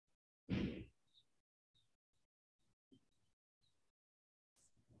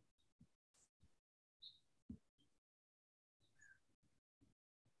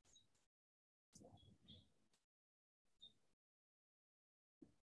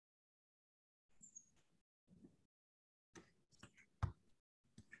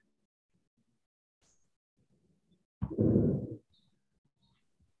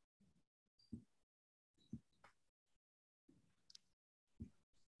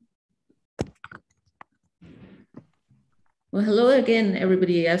Well, hello again,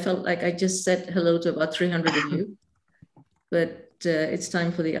 everybody. I felt like I just said hello to about 300 of you, but it's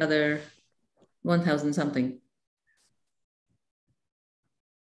time for the other 1,000 something.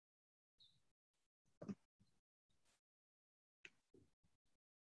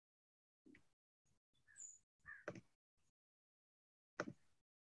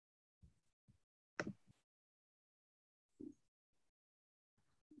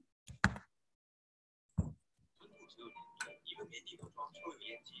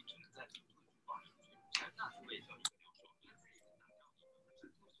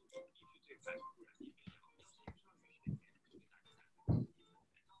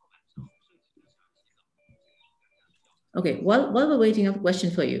 Okay, while we're waiting, I have a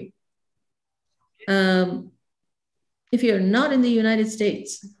question for you. If you're not in the United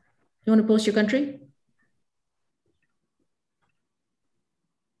States, you want to post your country?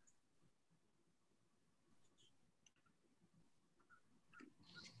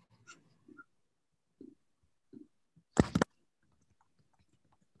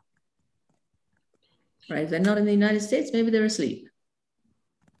 Right, if they're not in the United States, maybe they're asleep.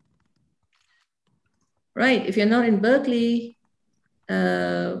 Right, if you're not in Berkeley,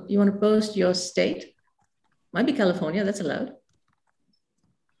 you want to post your state? Might be California, that's allowed.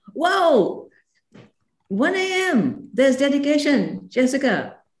 Whoa, 1 a.m. There's dedication,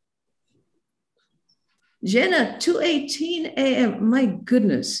 Jessica. Jenna, 2:18 a.m. My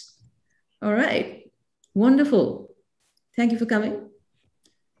goodness. All right. Wonderful. Thank you for coming.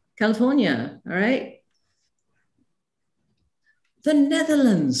 California. All right. The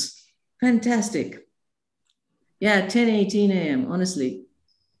Netherlands. Fantastic. Yeah, 10:18 a.m. Honestly.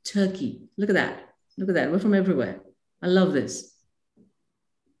 Turkey. Look at that. Look at that. We're from everywhere. I love this.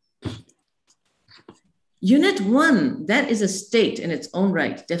 Unit 1, that is a state in its own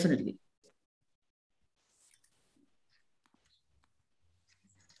right, definitely.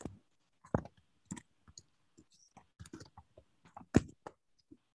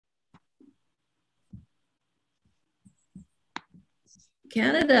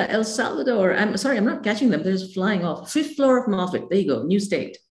 Canada, El Salvador. I'm sorry, I'm not catching them. They're just flying off. 5th floor of Moffett. There you go. New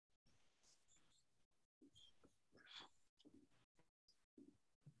state.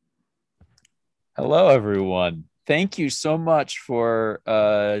 Hello, everyone. Thank you so much for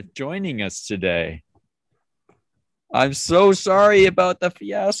joining us today. I'm so sorry about the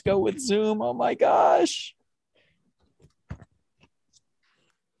fiasco with Zoom. Oh my gosh.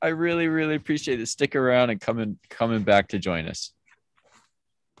 I really, really appreciate it. Stick around and coming back to join us.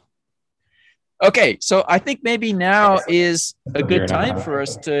 Okay, so I think maybe now is a good time for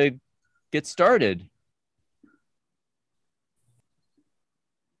us to get started.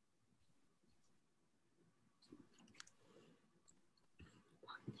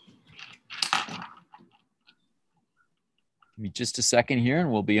 Give me just a second here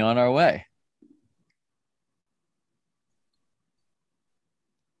and we'll be on our way.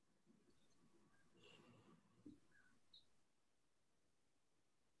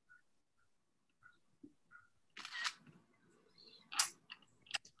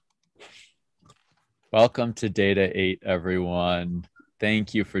 Welcome to Data 8, everyone.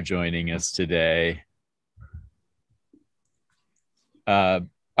 Thank you for joining us today. All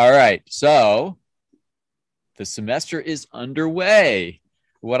right, so the semester is underway.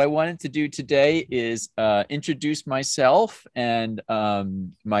 What I wanted to do today is introduce myself and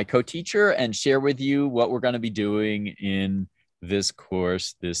my co-teacher and share with you what we're going to be doing in this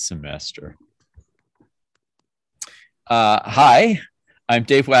course this semester. Hi, I'm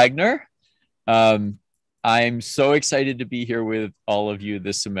Dave Wagner. I'm so excited to be here with all of you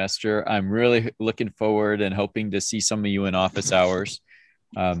this semester. I'm really looking forward and hoping to see some of you in office hours.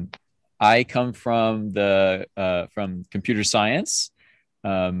 I come from computer science.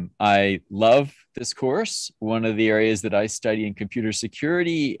 I love this course. One of the areas that I study in computer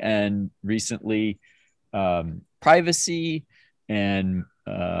security and recently privacy and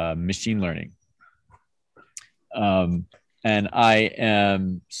machine learning. And I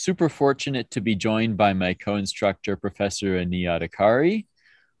am super fortunate to be joined by my co-instructor, Professor Ani Adhikari,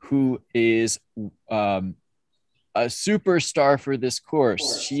 who is a superstar for this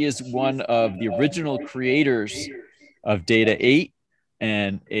course. She is one of the original creators of Data 8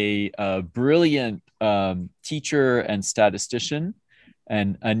 and a brilliant teacher and statistician.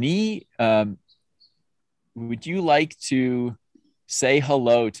 And Ani, would you like to say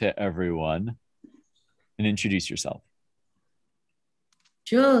hello to everyone and introduce yourself?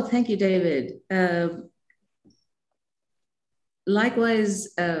 Sure. Thank you, David. Likewise,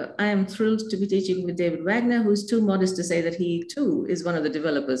 I am thrilled to be teaching with David Wagner, who's too modest to say that he too is one of the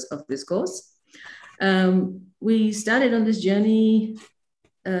developers of this course. We started on this journey,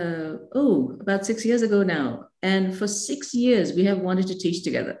 about 6 years ago now. And for 6 years, we have wanted to teach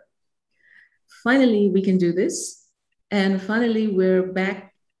together. Finally, we can do this. And finally, we're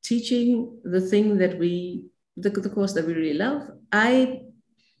back teaching the thing that the course that we really love. I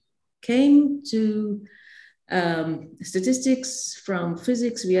came to statistics from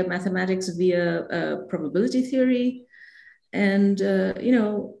physics via mathematics via probability theory. And,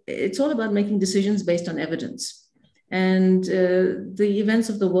 it's all about making decisions based on evidence. And the events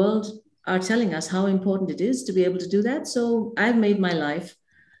of the world are telling us how important it is to be able to do that. So I've made my life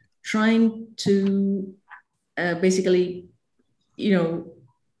trying to basically,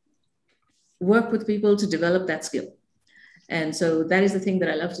 work with people to develop that skill. And so that is the thing that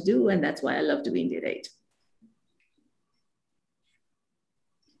I love to do. And that's why I love to be in Data 8.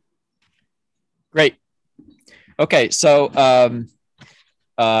 Great. Okay, so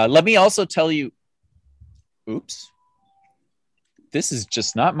let me also tell you, oops, this is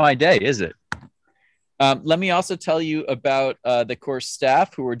just not my day, is it? Let me also tell you about the course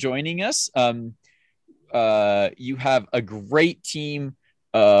staff who are joining us. You have a great team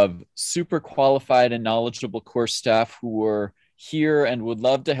of super qualified and knowledgeable course staff who are here and would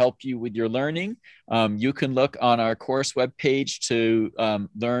love to help you with your learning. You can look on our course webpage to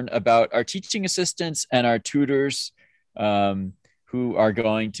learn about our teaching assistants and our tutors who are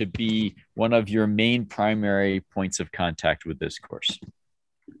going to be one of your main primary points of contact with this course.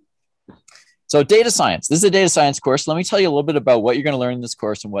 So data science, this is a data science course. Let me tell you a little bit about what you're going to learn in this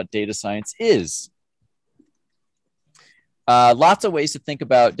course and what data science is. Lots of ways to think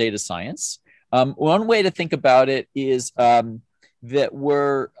about data science. One way to think about it is that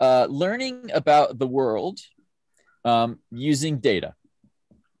we're learning about the world using data.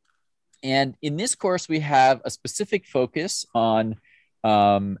 And in this course, we have a specific focus on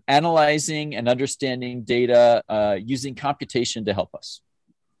analyzing and understanding data using computation to help us.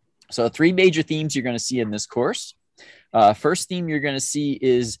 So 3 major themes you're going to see in this course. First theme you're going to see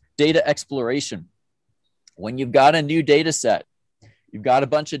is data exploration. When you've got a new data set, you've got a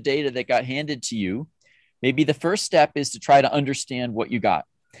bunch of data that got handed to you, maybe the first step is to try to understand what you got.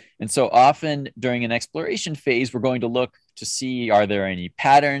 And so often during an exploration phase, we're going to look to see, are there any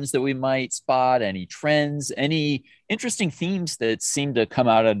patterns that we might spot, any trends, any interesting themes that seem to come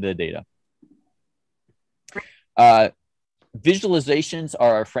out of the data. Visualizations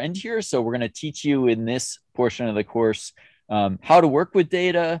are our friend here. So we're going to teach you in this portion of the course how to work with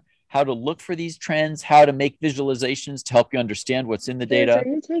data, how to look for these trends, how to make visualizations to help you understand what's in the data. Are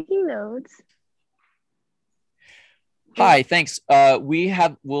you taking notes? Hi, thanks.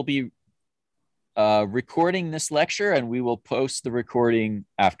 We'll be recording this lecture and we will post the recording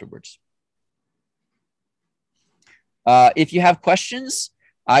afterwards. If you have questions,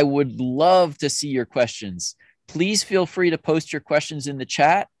 I would love to see your questions. Please feel free to post your questions in the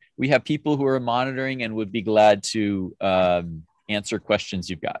chat. We have people who are monitoring and would be glad to answer questions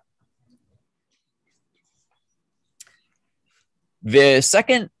you've got. The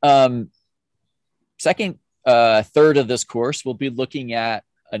second third of this course, we'll be looking at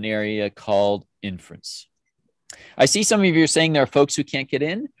an area called inference. I see some of you are saying there are folks who can't get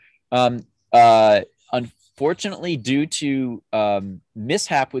in. Unfortunately, due to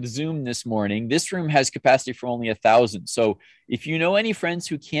mishap with Zoom this morning, this room has capacity for only 1,000. So if you know any friends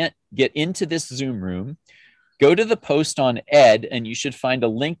who can't get into this Zoom room, go to the post on Ed and you should find a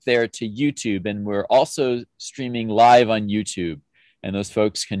link there to YouTube. And we're also streaming live on YouTube. And those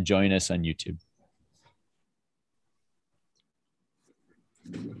folks can join us on YouTube.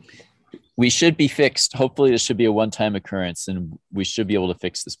 We should be fixed. Hopefully this should be a one-time occurrence and we should be able to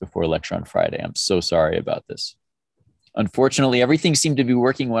fix this before lecture on Friday. I'm so sorry about this. Unfortunately, everything seemed to be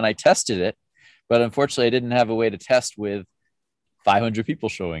working when I tested it, but unfortunately I didn't have a way to test with 500 people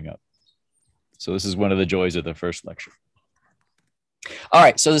showing up. So this is one of the joys of the first lecture. All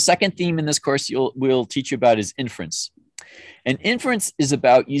right, so the second theme in this course we'll teach you about is inference. And inference is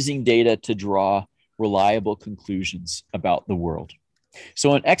about using data to draw reliable conclusions about the world.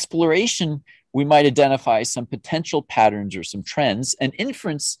 So in exploration, we might identify some potential patterns or some trends. And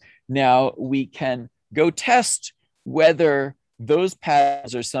inference, now we can go test whether those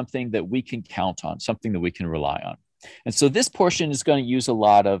patterns are something that we can count on, something that we can rely on. And so this portion is going to use a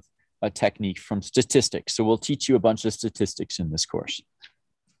lot of a technique from statistics. So we'll teach you a bunch of statistics in this course.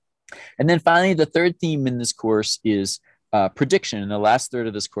 And then finally, the third theme in this course is prediction. In the last third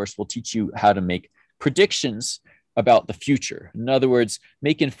of this course, we'll teach you how to make predictions about the future. In other words,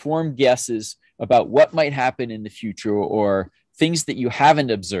 make informed guesses about what might happen in the future or things that you haven't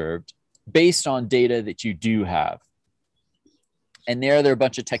observed based on data that you do have. And there are a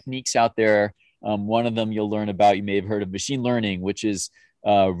bunch of techniques out there One of them you'll learn about, you may have heard of machine learning, which is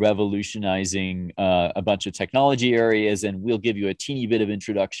revolutionizing a bunch of technology areas, and we'll give you a teeny bit of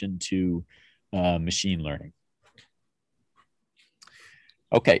introduction to machine learning.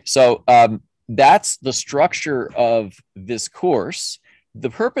 Okay, so that's the structure of this course. The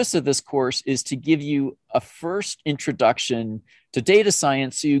purpose of this course is to give you a first introduction to data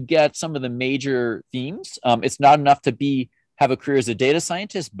science so you get some of the major themes. It's not enough to have a career as a data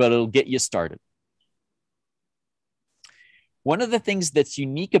scientist, but it'll get you started. One of the things that's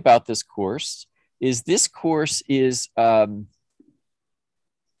unique about this course is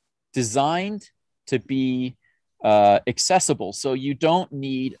designed to be accessible. So you don't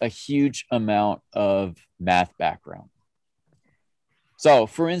need a huge amount of math background. So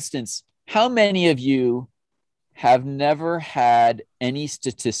for instance, how many of you have never had any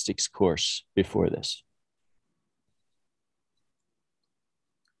statistics course before this?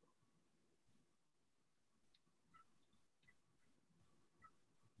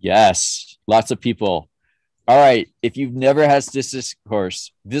 Yes, lots of people. All right, if you've never had statistics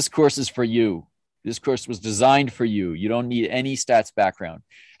course, this course is for you. This course was designed for you. You don't need any stats background.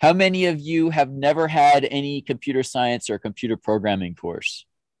 How many of you have never had any computer science or computer programming course?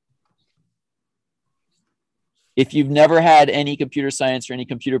 If you've never had any computer science or any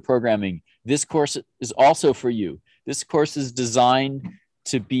computer programming, this course is also for you. This course is designed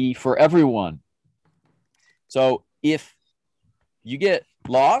to be for everyone. So if you get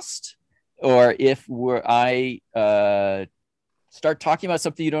lost, or if I start talking about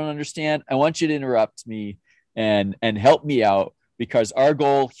something you don't understand, I want you to interrupt me and help me out, because our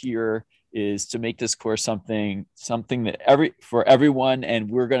goal here is to make this course something that for everyone, and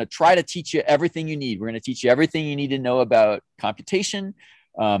we're going to try to teach you everything you need. We're going to teach you everything you need to know about computation.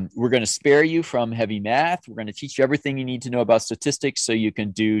 We're going to spare you from heavy math. We're going to teach you everything you need to know about statistics so you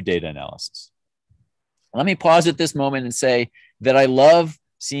can do data analysis. Let me pause at this moment and say that I love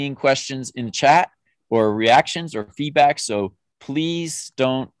seeing questions in the chat or reactions or feedback. So please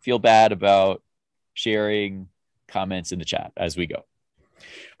don't feel bad about sharing comments in the chat as we go.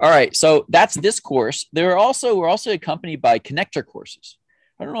 All right, so that's this course. We're also accompanied by connector courses.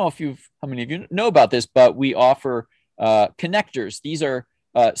 I don't know how many of you know about this, but we offer connectors. These are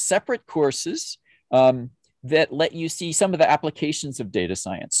separate courses that let you see some of the applications of data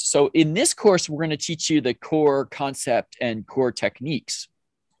science. So in this course, we're going to teach you the core concept and core techniques.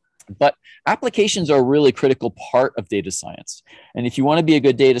 But applications are a really critical part of data science. And if you want to be a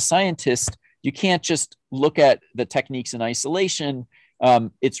good data scientist, you can't just look at the techniques in isolation.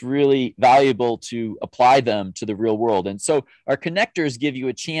 It's really valuable to apply them to the real world. And so our connectors give you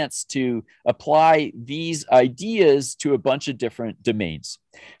a chance to apply these ideas to a bunch of different domains.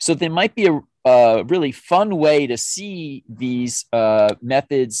 So they might be a really fun way to see these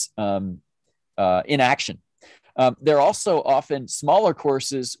methods in action. They're also often smaller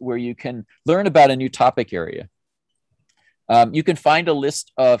courses where you can learn about a new topic area. You can find a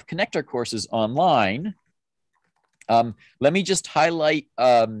list of connector courses online. Let me just highlight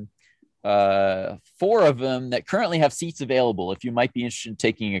 4 of them that currently have seats available if you might be interested in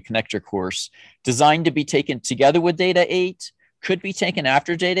taking a connector course designed to be taken together with Data 8, could be taken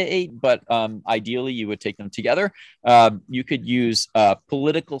after Data 8, but ideally you would take them together. You could use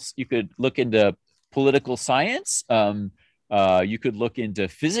you could look into political science. You could look into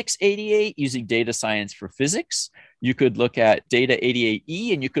Physics 88 using data science for physics. You could look at Data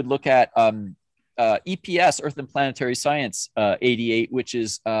 88E, and you could look at EPS, Earth and Planetary Science 88, which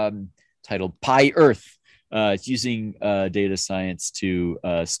is titled Pi Earth. It's using data science to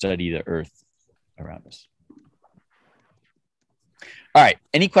study the Earth around us. All right,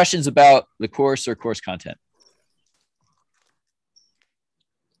 any questions about the course or course content?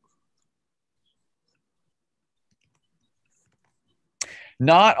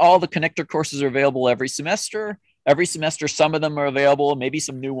 Not all the connector courses are available every semester. Every semester, some of them are available, maybe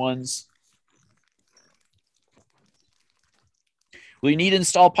some new ones. Will you need to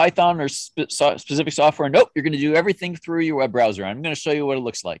install Python or specific software? Nope, you're going to do everything through your web browser. I'm going to show you what it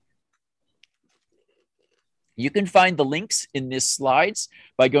looks like. You can find the links in this slides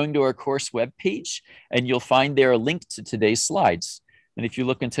by going to our course webpage, and you'll find there a link to today's slides. And if you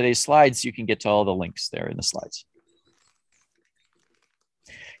look in today's slides, you can get to all the links there in the slides.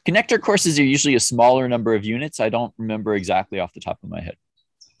 Connector courses are usually a smaller number of units. I don't remember exactly off the top of my head.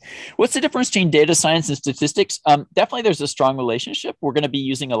 What's the difference between data science and statistics? Definitely there's a strong relationship. We're going to be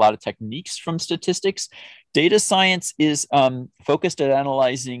using a lot of techniques from statistics. Data science is focused at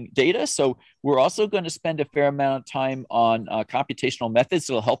analyzing data. So we're also going to spend a fair amount of time on computational methods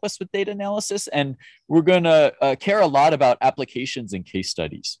that will help us with data analysis. And we're going to care a lot about applications and case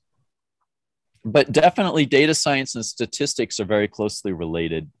studies. But definitely data science and statistics are very closely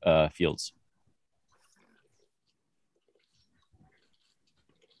related fields.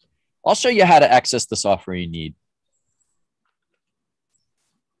 I'll show you how to access the software you need.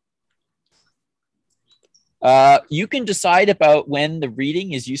 You can decide about when the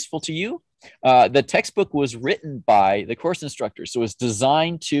reading is useful to you. The textbook was written by the course instructor, so it's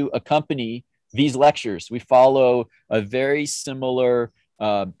designed to accompany these lectures. We follow a very similar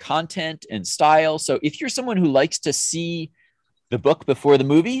content and style. So if you're someone who likes to see the book before the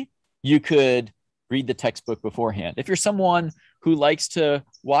movie, you could read the textbook beforehand. If you're someone who likes to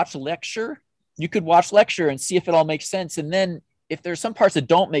watch lecture, you could watch lecture and see if it all makes sense. And then if there's some parts that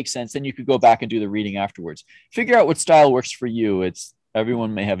don't make sense, then you could go back and do the reading afterwards. Figure out what style works for you.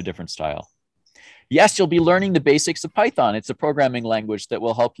 Everyone may have a different style. Yes, you'll be learning the basics of Python. It's a programming language that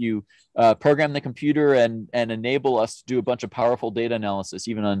will help you program the computer and enable us to do a bunch of powerful data analysis,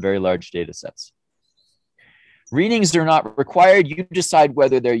 even on very large data sets. Readings are not required. You decide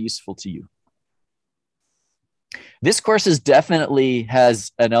whether they're useful to you. This course definitely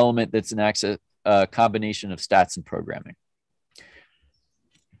has an element that's a combination of stats and programming.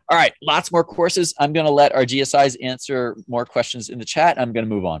 All right, lots more courses. I'm going to let our GSIs answer more questions in the chat. I'm going to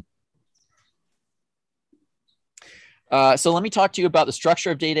move on. So let me talk to you about the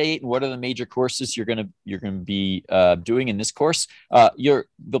structure of Data 8 and what are the major courses you're going to be doing in this course. There'll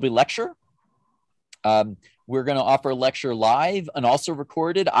be lecture. We're going to offer a lecture live and also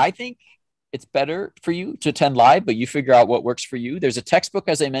recorded. I think it's better for you to attend live, but you figure out what works for you. There's a textbook,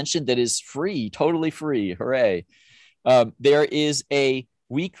 as I mentioned, that is free, totally free. Hooray. There is a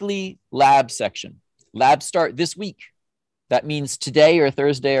weekly lab section. Labs start this week. That means today or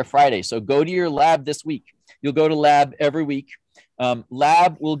Thursday or Friday. So go to your lab this week. You'll go to lab every week.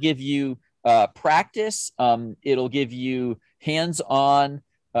 Lab will give you practice. It'll give you hands-on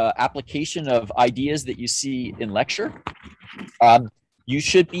application of ideas that you see in lecture. You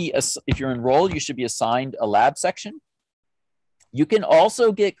should be, if you're enrolled, you should be assigned a lab section. You can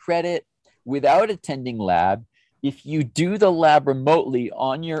also get credit without attending lab if you do the lab remotely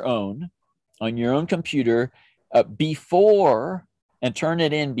on your own computer before and turn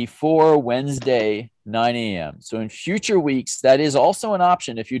it in before Wednesday, 9 a.m. So in future weeks, that is also an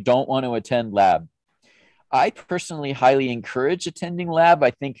option if you don't want to attend lab. I personally highly encourage attending lab.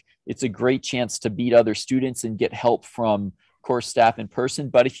 I think it's a great chance to meet other students and get help from course staff in person.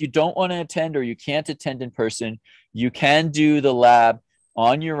 But if you don't want to attend or you can't attend in person, you can do the lab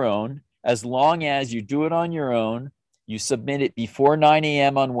on your own. As long as you do it on your own, you submit it before 9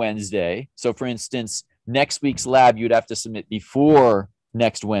 a.m. on Wednesday. So for instance, next week's lab, you'd have to submit before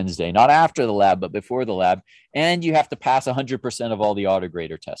next Wednesday, not after the lab, but before the lab. And you have to pass 100% of all the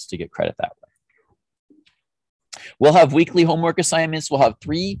autograder tests to get credit that way. We'll have weekly homework assignments. We'll have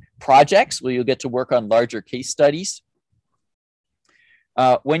 3 projects where you'll get to work on larger case studies.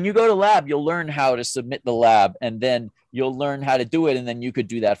 When you go to lab, you'll learn how to submit the lab, and then you'll learn how to do it, and then you could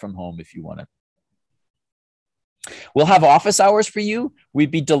do that from home if you want to. We'll have office hours for you. We'd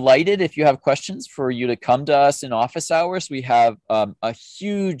be delighted if you have questions for you to come to us in office hours. We have a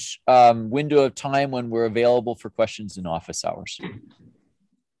huge window of time when we're available for questions in office hours.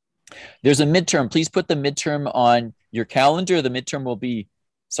 There's a midterm. Please put the midterm on your calendar. The midterm will be,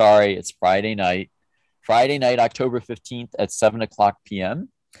 it's Friday night. Friday night, October 15th at 7:00 p.m.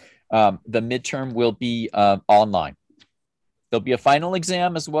 The midterm will be online. There'll be a final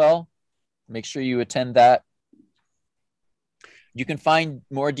exam as well. Make sure you attend that. You can find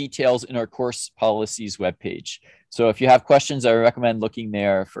more details in our course policies webpage. So if you have questions, I recommend looking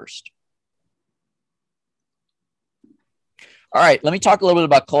there first. All right, let me talk a little bit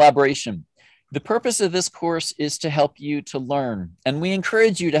about collaboration. The purpose of this course is to help you to learn, and we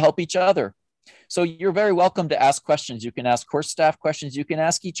encourage you to help each other. So you're very welcome to ask questions. You can ask course staff questions. You can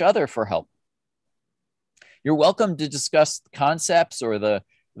ask each other for help. You're welcome to discuss concepts or the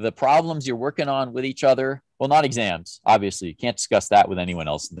problems you're working on with each other. Well, not exams, obviously. You can't discuss that with anyone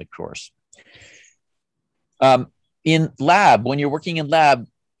else in the course. In lab, when you're working in lab,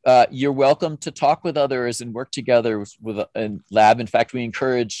 you're welcome to talk with others and work together with in lab. In fact, we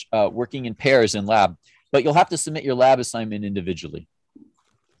encourage working in pairs in lab, but you'll have to submit your lab assignment individually.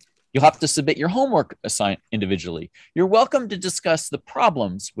 You'll have to submit your homework assignment individually. You're welcome to discuss the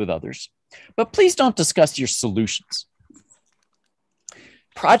problems with others, but please don't discuss your solutions.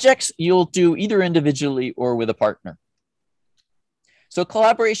 Projects you'll do either individually or with a partner. So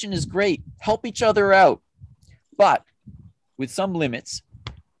collaboration is great. Help each other out, but with some limits.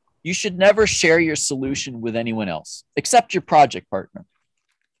 You should never share your solution with anyone else except your project partner.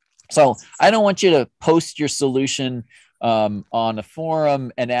 So I don't want you to post your solution on a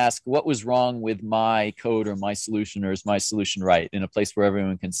forum and ask what was wrong with my code or my solution, or is my solution right, in a place where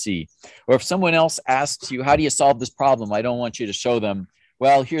everyone can see. Or if someone else asks you, how do you solve this problem? I don't want you to show them,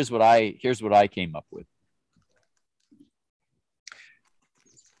 well, here's what I came up with.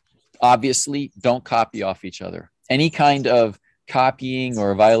 Obviously, don't copy off each other. Any kind of copying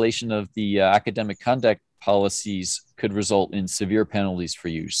or a violation of the academic conduct policies could result in severe penalties for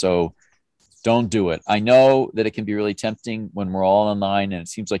you. So don't do it. I know that it can be really tempting when we're all online and it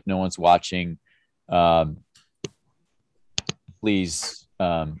seems like no one's watching. Please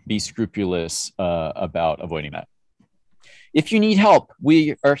be scrupulous about avoiding that. If you need help,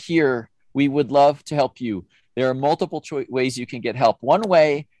 we are here. We would love to help you. There are multiple ways you can get help. One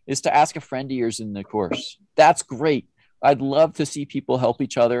way is to ask a friend of yours in the course. That's great. I'd love to see people help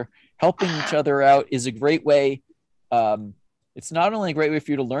each other. Helping each other out is a great way. It's not only a great way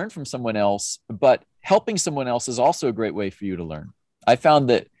for you to learn from someone else, but helping someone else is also a great way for you to learn. I found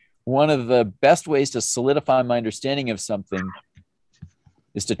that one of the best ways to solidify my understanding of something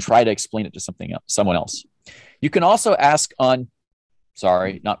is to try to explain it to someone else. You can also ask on,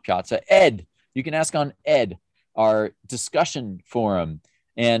 not Piazza, Ed. You can ask on Ed, our discussion forum,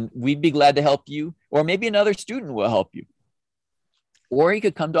 and we'd be glad to help you. Or maybe another student will help you. Or you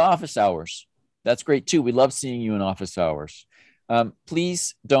could come to office hours. That's great too. We love seeing you in office hours.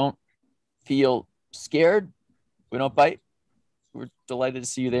 Please don't feel scared. We don't bite. We're delighted to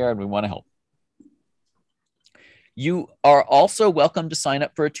see you there and we want to help. You are also welcome to sign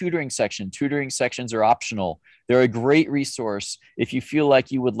up for a tutoring section. Tutoring sections are optional. They're a great resource if you feel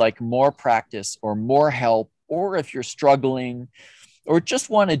like you would like more practice or more help, or if you're struggling or just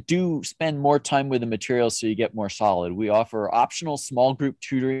want to spend more time with the material so you get more solid. We offer optional small group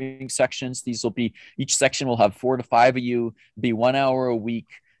tutoring sections. Each section will have 4 to 5 of you, be 1 hour a week,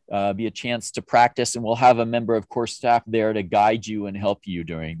 be a chance to practice, and we'll have a member of course staff there to guide you and help you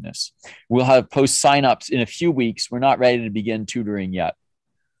during this. We'll have post signups in a few weeks. We're not ready to begin tutoring yet.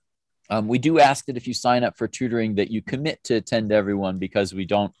 We do ask that if you sign up for tutoring that you commit to attend everyone, because we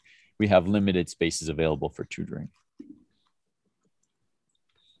have limited spaces available for tutoring.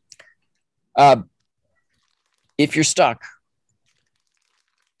 If you're stuck,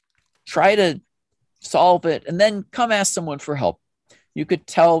 try to solve it and then come ask someone for help. You could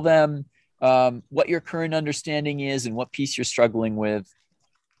tell them what your current understanding is and what piece you're struggling with.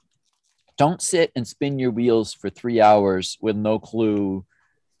 Don't sit and spin your wheels for 3 hours with no clue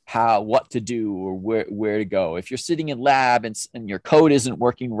what to do or where to go. If you're sitting in lab and your code isn't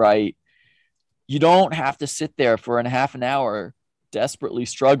working right, you don't have to sit there for half an hour desperately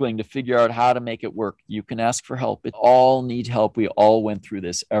struggling to figure out how to make it work. You can ask for help. We all need help. We all went through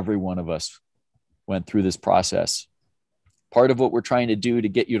this. Every one of us went through this process. Part of what we're trying to do to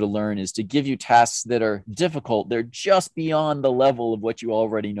get you to learn is to give you tasks that are difficult. They're just beyond the level of what you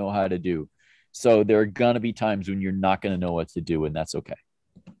already know how to do. So there are going to be times when you're not going to know what to do, and that's okay.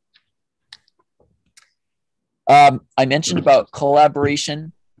 I mentioned about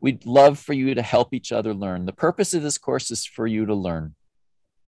collaboration. We'd love for you to help each other learn. The purpose of this course is for you to learn.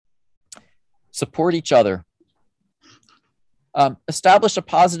 Support each other. Establish a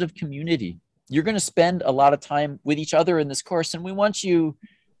positive community. You're going to spend a lot of time with each other in this course, and we want you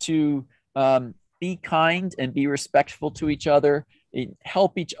to be kind and be respectful to each other and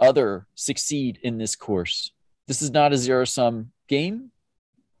help each other succeed in this course. This is not a zero-sum game.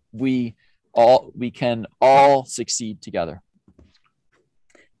 We can all succeed together.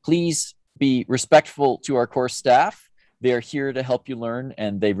 Please be respectful to our course staff. They're here to help you learn,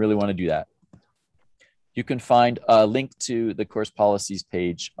 and they really want to do that. You can find a link to the course policies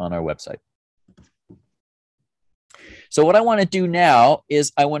page on our website. So what I want to do now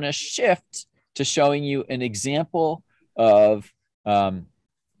is I want to shift to showing you an example of some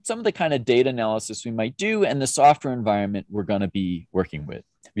of the kind of data analysis we might do and the software environment we're going to be working with.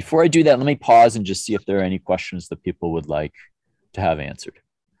 Before I do that, let me pause and just see if there are any questions that people would like to have answered.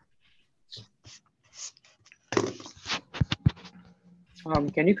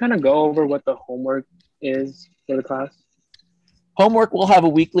 Can you kind of go over what the homework is for the class? Homework, we'll have a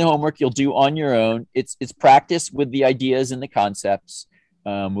weekly homework you'll do on your own. It's practice with the ideas and the concepts.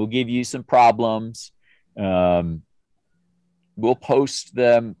 We'll give you some problems. We'll post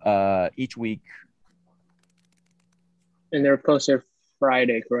them each week. And they're posted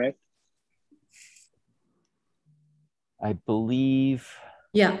Friday, correct? I believe.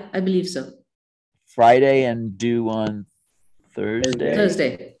 Yeah, I believe so. Friday and due on Thursday.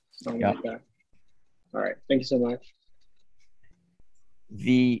 Thursday. Something like that. All right. Thank you so much.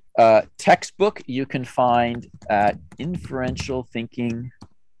 The textbook you can find at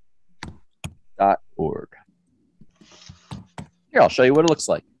inferentialthinking.org. Here, I'll show you what it looks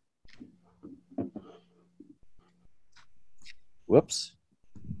like. Whoops.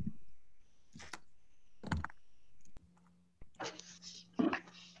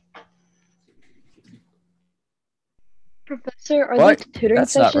 Professor, are What? the tutoring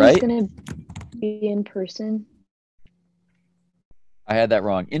That's not sessions right. going to be in person? I had that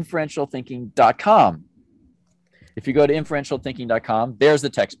wrong. Inferentialthinking.com. If you go to inferentialthinking.com, there's the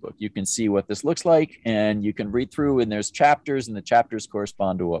textbook. You can see what this looks like, and you can read through, and there's chapters, and the chapters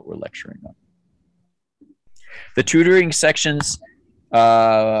correspond to what we're lecturing on. The tutoring sections,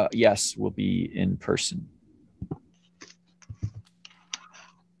 yes, will be in person.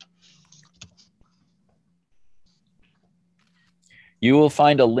 You will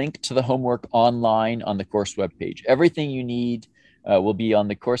find a link to the homework online on the course webpage. Everything you need will be on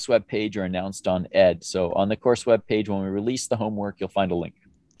the course webpage or announced on ED. So on the course webpage, when we release the homework, you'll find a link.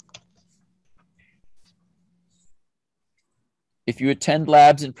 If you attend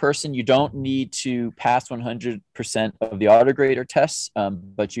labs in person, you don't need to pass 100% of the autograder tests,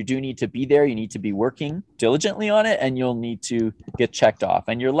 but you do need to be there. You need to be working diligently on it, and you'll need to get checked off.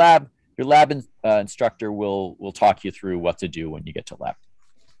 And your lab instructor will talk you through what to do when you get to lab.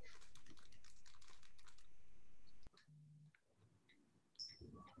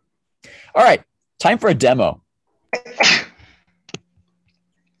 All right, time for a demo.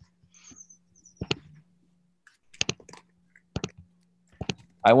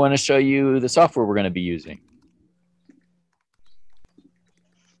 I want to show you the software we're going to be using.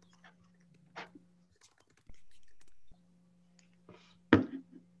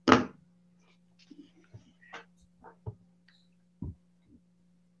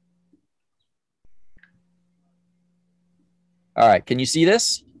 All right, can you see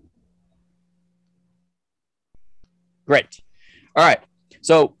this? Great. All right,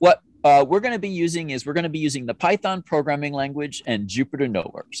 so what we're going to be using the Python programming language and Jupyter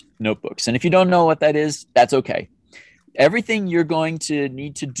notebooks. And if you don't know what that is, that's okay. Everything you're going to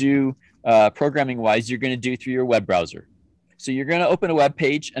need to do programming wise, you're going to do through your web browser. So you're going to open a web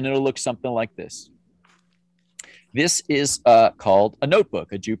page and it'll look something like this. This is called a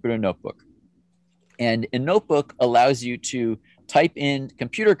notebook, a Jupyter notebook. And a notebook allows you to type in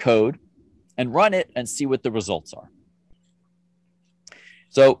computer code and run it and see what the results are.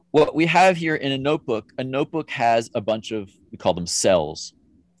 So what we have here in a notebook has a bunch of, we call them cells.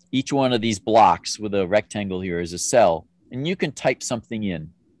 Each one of these blocks with a rectangle here is a cell, and you can type something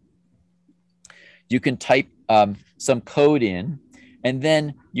in. You can type some code in, and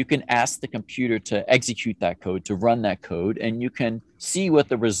then you can ask the computer to execute that code, to run that code, and you can see what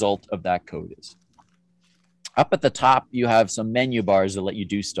the result of that code is. Up at the top, you have some menu bars that let you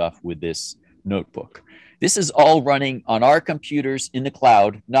do stuff with this notebook. This is all running on our computers in the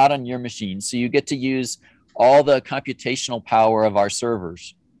cloud, not on your machine. So you get to use all the computational power of our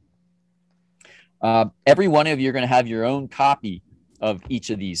servers. Every one of you are going to have your own copy of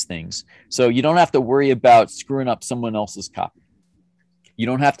each of these things. So you don't have to worry about screwing up someone else's copy. You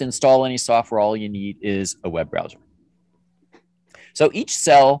don't have to install any software. All you need is a web browser. So each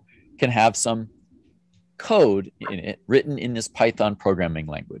cell can have some code in it written in this Python programming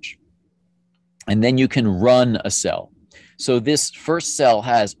language. And then you can run a cell. So this first cell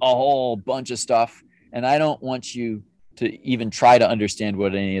has a whole bunch of stuff, and I don't want you to even try to understand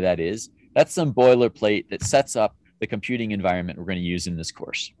what any of that is. That's some boilerplate that sets up the computing environment we're going to use in this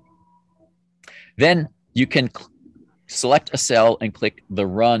course. Then you can select a cell and click the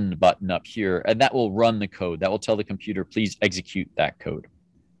run button up here, and that will run the code. That will tell the computer, please execute that code.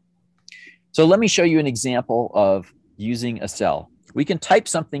 So let me show you an example of using a cell. We can type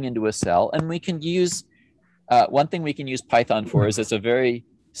something into a cell, and we can use, one thing we can use Python for is it's a very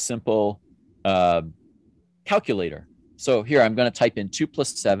simple calculator. So here I'm going to type in 2 +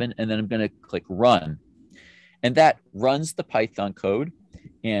 7, and then I'm going to click run. And that runs the Python code,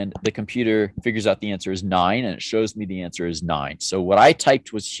 and the computer figures out the answer is 9, and it shows me the answer is 9. So what I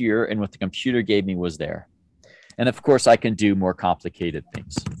typed was here, and what the computer gave me was there. And of course, I can do more complicated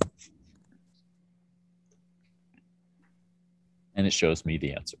things. And it shows me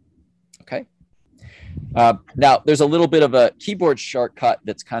the answer. Okay. Now, there's a little bit of a keyboard shortcut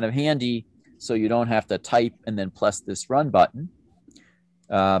that's kind of handy, so you don't have to type and then press this run button.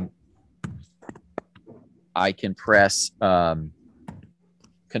 I can press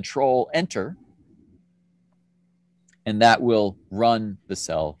Control Enter, and that will run the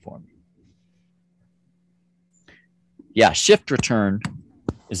cell for me. Yeah, Shift Return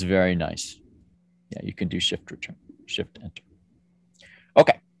is very nice. Yeah, you can do Shift Return, Shift Enter.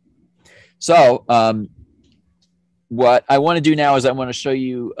 Okay, so what I want to do now is I want to show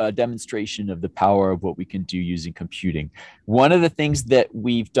you a demonstration of the power of what we can do using computing. One of the things that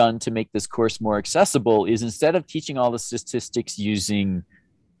we've done to make this course more accessible is instead of teaching all the statistics using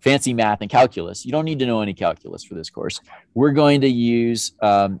fancy math and calculus, you don't need to know any calculus for this course. We're going to use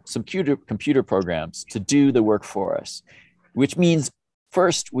some computer programs to do the work for us, which means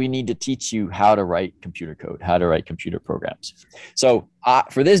first we need to teach you how to write computer code, how to write computer programs. So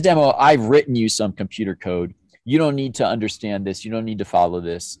for this demo, I've written you some computer code. You don't need to understand this. You don't need to follow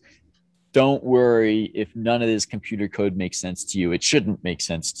this. Don't worry if none of this computer code makes sense to you. It shouldn't make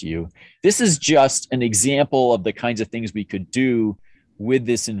sense to you. This is just an example of the kinds of things we could do with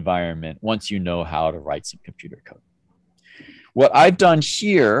this environment once you know how to write some computer code. What I've done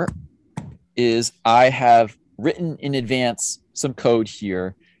here is I have written in advance some code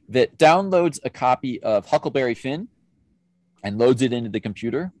here that downloads a copy of Huckleberry Finn and loads it into the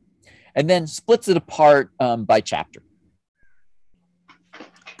computer, and then splits it apart by chapter.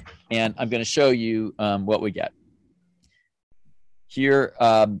 And I'm going to show you what we get. Here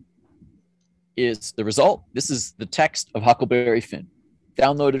is the result. This is the text of Huckleberry Finn,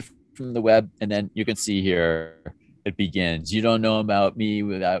 downloaded from the web, and then you can see here it begins. You don't know about me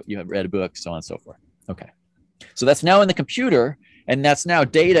without you have read a book, so on and so forth. Okay. So that's now in the computer, and that's now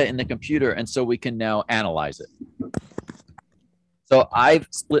data in the computer, and so we can now analyze it. So I've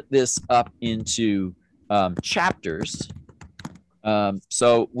split this up into chapters.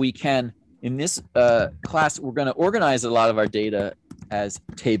 So we can, in this class, we're going to organize a lot of our data as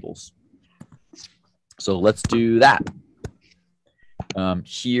tables. So let's do that.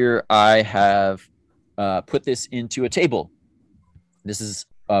 Here I have put this into a table. This is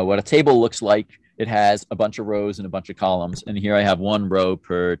what a table looks like. It has a bunch of rows and a bunch of columns. And here I have one row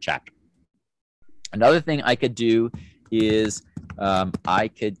per chapter. Another thing I could do is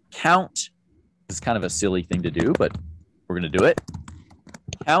I could count. This is kind of a silly thing to do, but we're going to do it.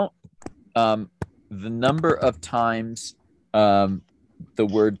 Count the number of times the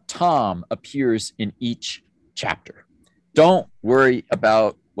word Tom appears in each chapter. Don't worry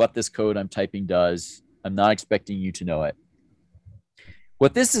about what this code I'm typing does. I'm not expecting you to know it.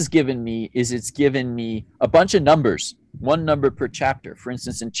 What this has given me is it's given me a bunch of numbers, one number per chapter. For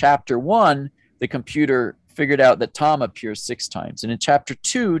instance, in chapter 1, the computer figured out that Tom appears 6 times. And in chapter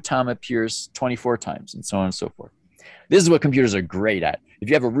 2, Tom appears 24 times, and so on and so forth. This is what computers are great at. If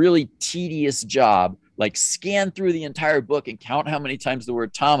you have a really tedious job, like scan through the entire book and count how many times the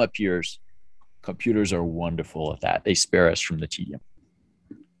word Tom appears, computers are wonderful at that. They spare us from the tedium.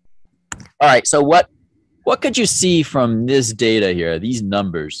 All right, so what could you see from this data here, these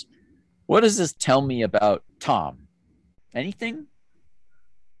numbers? What does this tell me about Tom? Anything?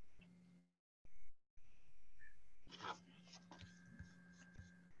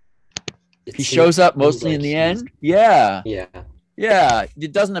 He shows up mostly in the end. Yeah.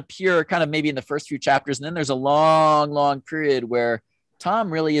 It doesn't appear kind of maybe in the first few chapters. And then there's a long period where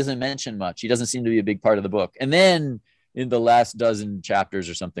Tom really isn't mentioned much. He doesn't seem to be a big part of the book. And then in the last dozen chapters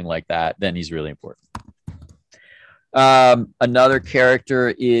or something like that, then he's really important. Another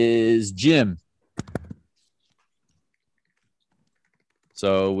character is Jim.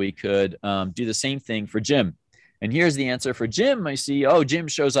 So we could do the same thing for Jim. And here's the answer for Jim. I see, Jim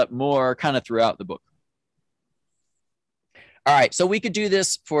shows up more kind of throughout the book. All right, so we could do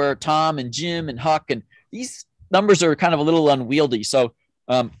this for Tom and Jim and Huck, and these numbers are kind of a little unwieldy. So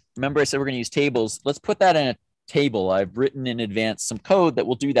remember I said we're going to use tables. Let's put that in a table. I've written in advance some code that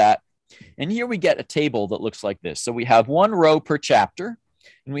will do that. And here we get a table that looks like this. So we have one row per chapter,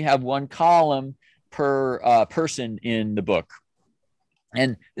 and we have one column per person in the book.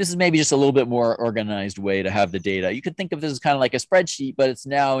 And this is maybe just a little bit more organized way to have the data. You could think of this as kind of like a spreadsheet, but it's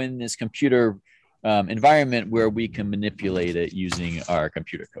now in this computer environment where we can manipulate it using our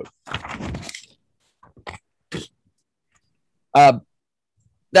computer code.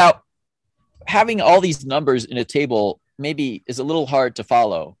 Now, having all these numbers in a table maybe is a little hard to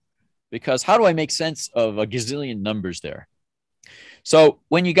follow, because how do I make sense of a gazillion numbers there? So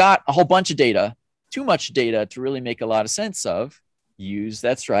when you got a whole bunch of data, too much data to really make a lot of sense of,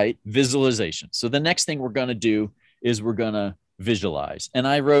 that's right, visualization. So the next thing we're going to do is we're going to visualize. And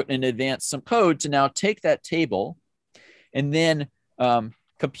I wrote in advance some code to now take that table and then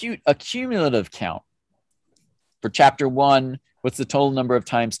compute a cumulative count. For chapter 1, what's the total number of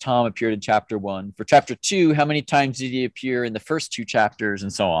times Tom appeared in chapter 1? For chapter 2, how many times did he appear in the first 2 chapters,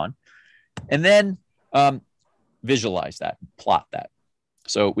 and so on. And then visualize that, plot that.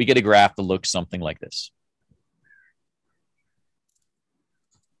 So we get a graph that looks something like this.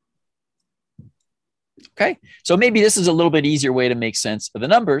 Okay, so maybe this is a little bit easier way to make sense of the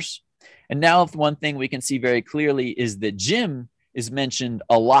numbers. And now one thing we can see very clearly is that Jim is mentioned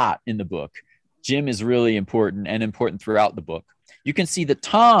a lot in the book. Jim is really important and important throughout the book. You can see that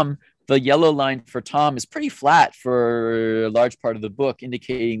Tom, the yellow line for Tom, is pretty flat for a large part of the book,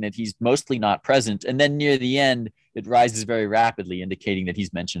 indicating that he's mostly not present. And then near the end, it rises very rapidly, indicating that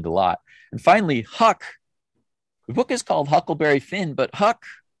he's mentioned a lot. And finally, Huck. The book is called Huckleberry Finn, but Huck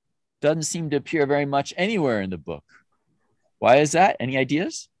doesn't seem to appear very much anywhere in the book. Why is that? Any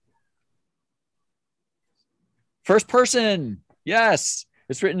ideas? First person. Yes,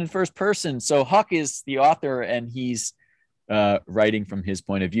 it's written in first person. So Huck is the author, and he's writing from his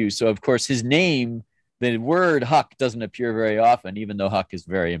point of view. So, of course, his name, the word Huck, doesn't appear very often, even though Huck is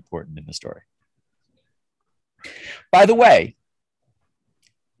very important in the story. By the way,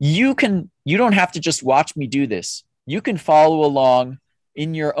 you don't have to just watch me do this. You can follow along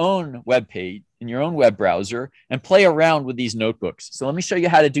in your own web page, in your own web browser, and play around with these notebooks. So let me show you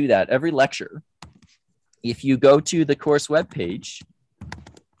how to do that. Every lecture, if you go to the course web page,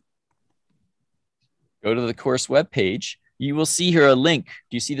 you will see here a link.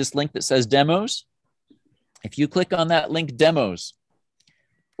 Do you see this link that says demos? If you click on that link, demos,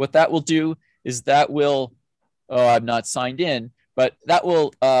 what that will do is that will, oh, I'm not signed in, but that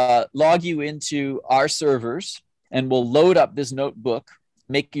will log you into our servers and will load up this notebook,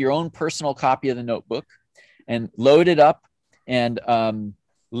 make your own personal copy of the notebook and load it up and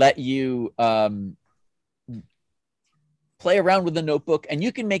let you play around with the notebook, and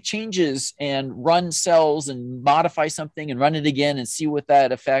you can make changes and run cells and modify something and run it again and see what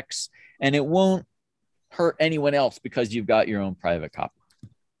that affects. And it won't hurt anyone else because you've got your own private copy.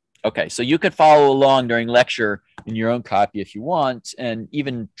 Okay, so you could follow along during lecture in your own copy if you want, and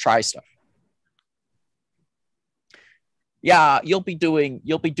even try stuff. Yeah, you'll be doing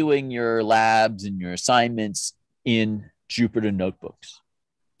your labs and your assignments in Jupyter Notebooks.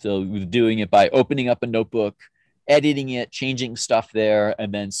 So doing it by opening up a notebook, editing it, changing stuff there,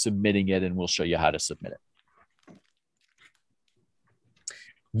 and then submitting it, and we'll show you how to submit it.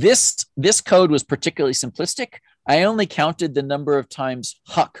 This code was particularly simplistic. I only counted the number of times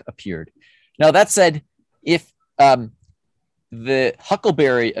Huck appeared. Now, that said, if the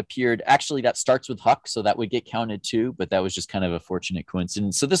Huckleberry appeared, actually that starts with Huck, so that would get counted too, but that was just kind of a fortunate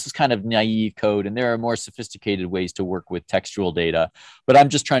coincidence. So this is kind of naive code, and there are more sophisticated ways to work with textual data, but I'm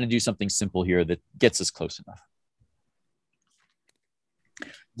just trying to do something simple here that gets us close enough.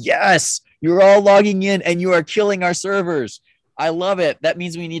 Yes, you're all logging in and you are killing our servers. I love it. That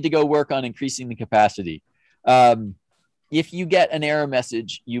means we need to go work on increasing the capacity. If you get an error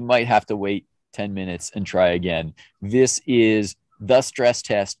message, you might have to wait 10 minutes and try again. This is the stress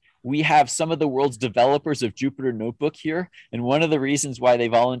test. We have some of the world's developers of Jupyter Notebook here. And one of the reasons why they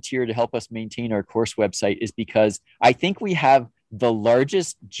volunteer to help us maintain our course website is because I think we have the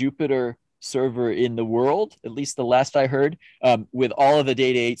largest Jupyter server in the world, at least the last I heard, with all of the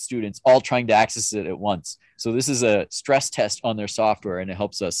Data 8 students all trying to access it at once. So this is a stress test on their software, and it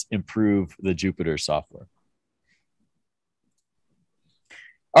helps us improve the Jupyter software.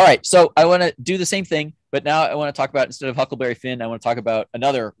 All right, so I want to do the same thing, but now I want to talk about, instead of Huckleberry Finn, I want to talk about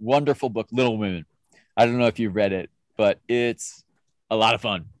another wonderful book, Little Women. I don't know if you've read it, but it's a lot of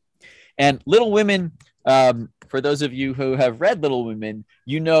fun. And Little Women, for those of you who have read Little Women,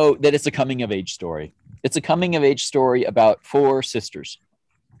 you know that it's a coming of age story. It's a coming of age story about 4 sisters.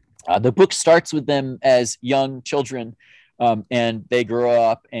 The book starts with them as young children, and they grow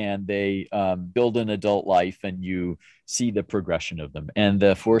up and they build an adult life, and you see the progression of them. And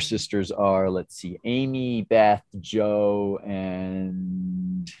the 4 sisters are, let's see, Amy, Beth, Jo,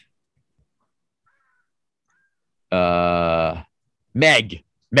 and Meg.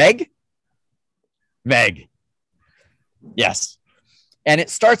 Meg. Yes. And it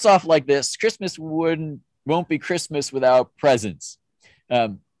starts off like this: Christmas won't be Christmas without presents.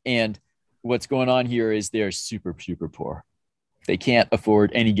 And what's going on here is they're super, super poor. They can't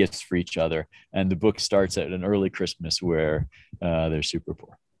afford any gifts for each other. And the book starts at an early Christmas where they're super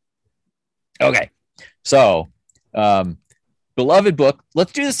poor. Okay. So, beloved book,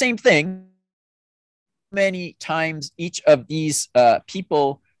 let's do the same thing. Many times each of these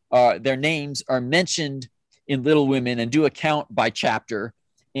people, their names are mentioned in Little Women, and do a count by chapter,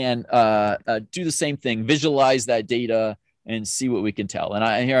 and do the same thing, visualize that data and see what we can tell.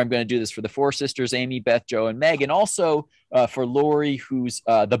 And here I'm going to do this for the 4 sisters, Amy, Beth, Jo, and Meg, and also for Lori, who's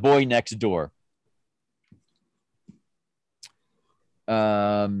the boy next door.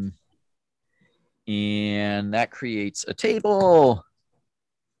 And that creates a table.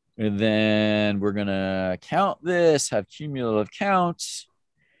 And then we're going to count this, have cumulative counts.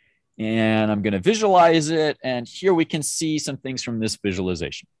 And I'm going to visualize it. And here we can see some things from this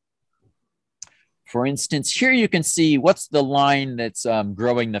visualization. For instance, here you can see what's the line that's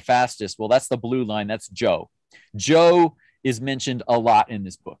growing the fastest. Well, that's the blue line. That's Joe. Joe is mentioned a lot in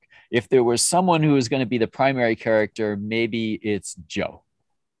this book. If there was someone who was going to be the primary character, maybe it's Joe.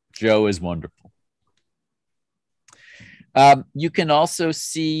 Joe is wonderful. You can also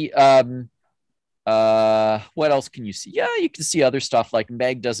see, what else can you see? Yeah, you can see other stuff like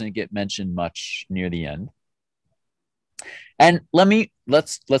Meg doesn't get mentioned much near the end. And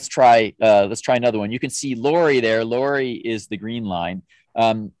let's try another one. You can see Lori there. Lori is the green line.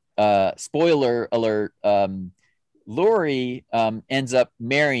 Spoiler alert. Lori ends up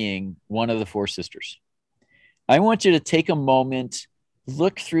marrying one of the four sisters. I want you to take a moment,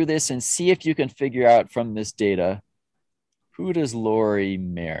 look through this, and see if you can figure out from this data, who does Lori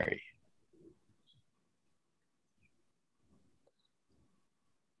marry?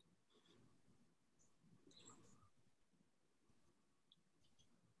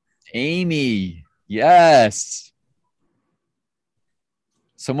 Amy. Yes.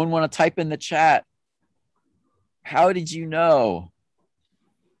 Someone want to type in the chat? How did you know?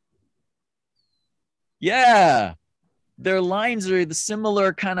 Yeah. Their lines are the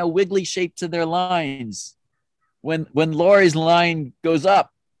similar kind of wiggly shape to their lines. When Lori's line goes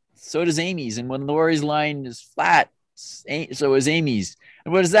up, so does Amy's. And when Lori's line is flat, so is Amy's.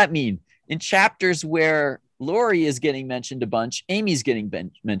 And what does that mean? In chapters where Lori is getting mentioned a bunch, Amy's getting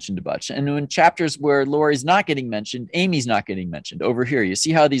mentioned a bunch. And in chapters where Lori's not getting mentioned, Amy's not getting mentioned. Over here, you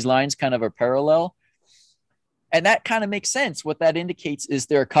see how these lines kind of are parallel? And that kind of makes sense. What that indicates is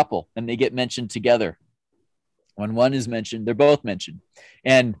they're a couple and they get mentioned together. When one is mentioned, they're both mentioned.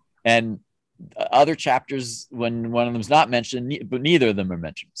 And other chapters, when one of them is not mentioned, but neither of them are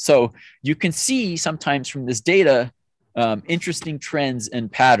mentioned. So you can see sometimes from this data, interesting trends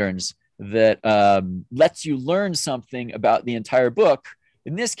and patterns that lets you learn something about the entire book.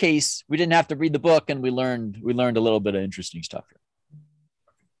 In this case, we didn't have to read the book, and we learned a little bit of interesting stuff here.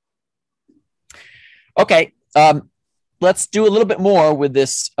 Okay, let's do a little bit more with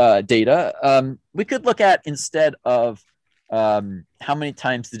this data. We could look at, instead of how many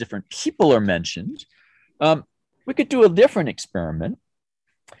times the different people are mentioned, we could do a different experiment.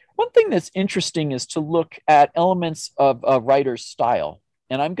 One thing that's interesting is to look at elements of a writer's style.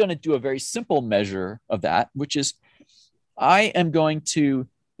 And I'm going to do a very simple measure of that, which is I am going to,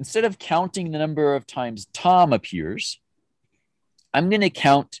 instead of counting the number of times Tom appears, I'm going to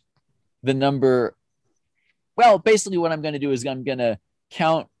count the number. Well, basically what I'm going to do is I'm going to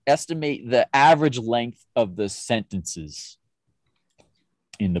estimate the average length of the sentences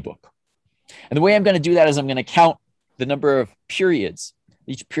in the book. And the way I'm going to do that is I'm going to count the number of periods.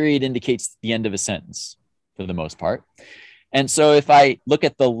 Each period indicates the end of a sentence for the most part. And so if I look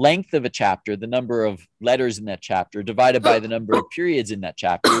at the length of a chapter, the number of letters in that chapter divided by the number of periods in that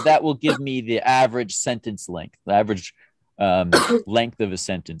chapter, that will give me the average sentence length, the average length of a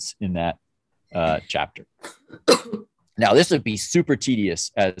sentence in that chapter. Now, this would be super tedious,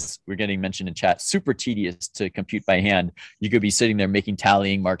 as we're getting mentioned in chat, super tedious to compute by hand. You could be sitting there making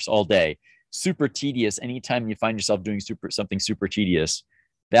tallying marks all day. Super tedious. Anytime you find yourself doing something super tedious,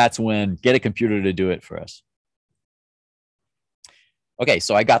 that's when get a computer to do it for us. Okay,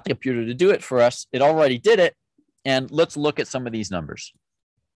 so I got the computer to do it for us. It already did it. And let's look at some of these numbers.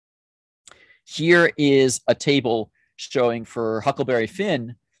 Here is a table showing for Huckleberry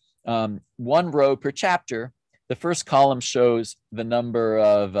Finn, one row per chapter. The first column shows the number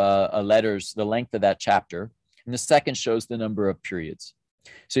of letters, the length of that chapter. And the second shows the number of periods.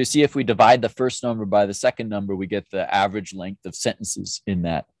 So you see, if we divide the first number by the second number, we get the average length of sentences in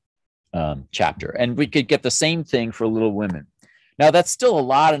that chapter. And we could get the same thing for Little Women. Now, that's still a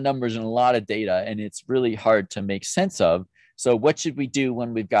lot of numbers and a lot of data, and it's really hard to make sense of. So what should we do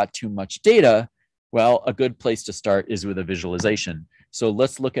when we've got too much data? Well, a good place to start is with a visualization. So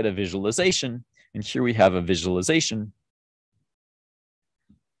let's look at a visualization. And here we have a visualization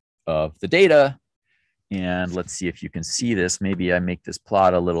of the data. And let's see if you can see this. Maybe I make this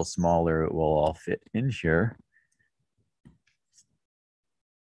plot a little smaller. It will all fit in here.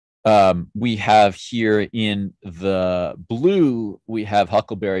 We have here in the blue, we have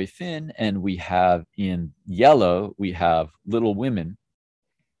Huckleberry Finn, and we have in yellow, we have Little Women.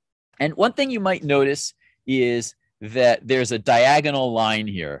 And one thing you might notice is that there's a diagonal line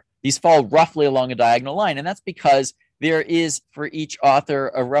here. These fall roughly along a diagonal line, and that's because there is, for each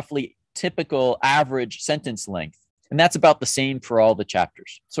author, a roughly typical average sentence length. And that's about the same for all the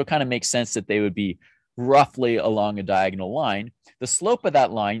chapters. So it kind of makes sense that they would be roughly along a diagonal line. The slope of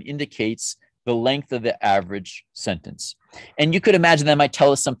that line indicates the length of the average sentence. And you could imagine that might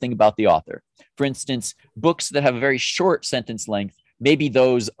tell us something about the author. For instance, books that have a very short sentence length, maybe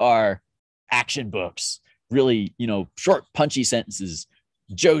those are action books, really, short, punchy sentences.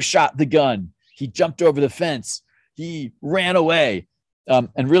 Joe shot the gun. He jumped over the fence. He ran away.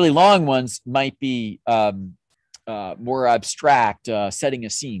 And really long ones might be more abstract, setting a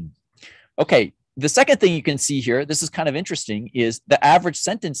scene. Okay, the second thing you can see here, this is kind of interesting, is the average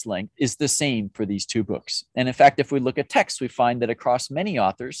sentence length is the same for these two books. And in fact, if we look at text, we find that across many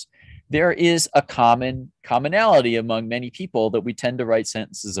authors, there is a commonality among many people that we tend to write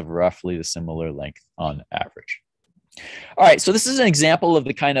sentences of roughly the similar length on average. All right, so this is an example of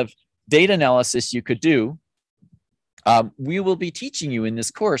the kind of data analysis you could do. We will be teaching you in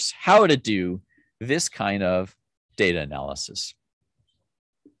this course how to do this kind of data analysis.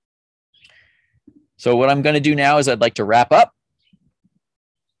 So what I'm going to do now is I'd like to wrap up.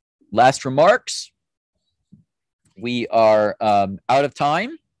 Last remarks. We are out of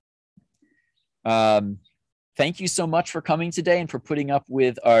time. Thank you so much for coming today and for putting up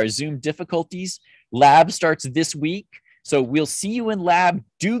with our Zoom difficulties. Lab starts this week. So we'll see you in lab.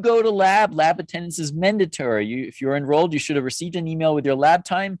 Do go to lab. Lab attendance is mandatory. If you're enrolled, you should have received an email with your lab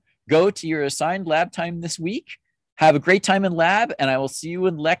time. Go to your assigned lab time this week. Have a great time in lab, and I will see you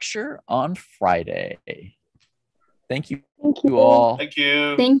in lecture on Friday. Thank you. Thank you all. Thank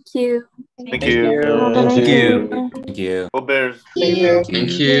you. Thank you. Thank you. Thank you. Thank you. Go Bears. Thank you.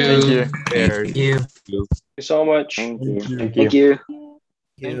 Thank you. Thank you so much. Thank you. Thank you.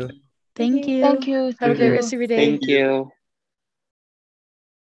 Thank you. Thank you. Have a great rest of your day. Thank you.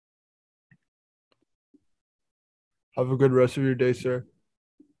 Have a good rest of your day, sir.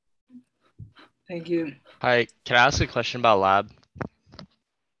 Thank you. Hi, can I ask a question about lab?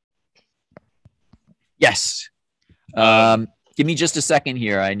 Yes. Give me just a second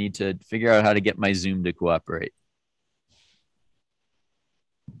here. I need to figure out how to get my Zoom to cooperate.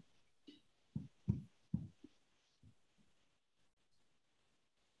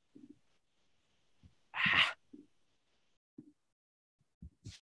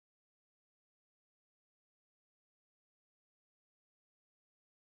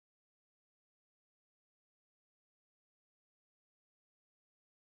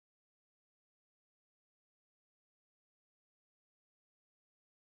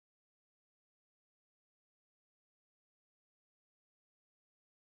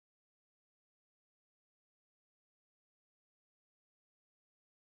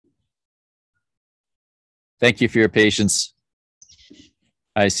 Thank you for your patience.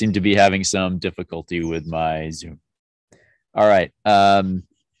 I seem to be having some difficulty with my Zoom. All right.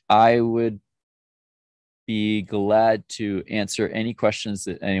 I would be glad to answer any questions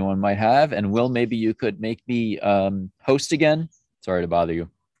that anyone might have. And Will, maybe you could make me host again. Sorry to bother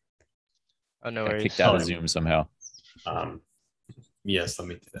you. Oh, no I worries. kicked out of Zoom somehow. Yes, let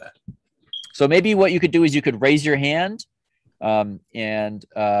me do that. So maybe what you could do is you could raise your hand and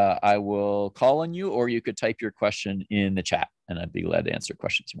I will call on you, or you could type your question in the chat and I'd be glad to answer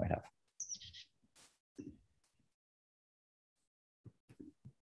questions you might have.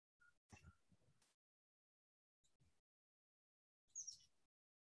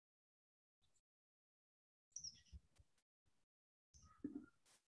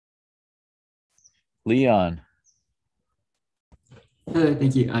 Leon.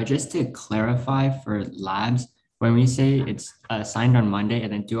 Thank you. Just to clarify for labs, when we say it's assigned on Monday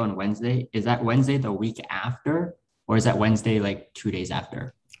and then due on Wednesday, is that Wednesday the week after, or is that Wednesday like 2 days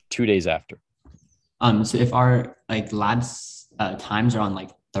after? 2 days after. So if our like labs times are on like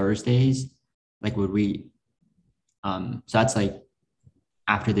Thursdays, like would we? So that's like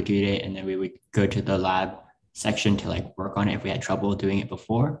after the due date, and then we would go to the lab section to like work on it if we had trouble doing it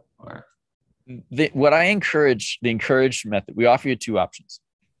before, or. What I encourage, the encouraged method, we offer you two options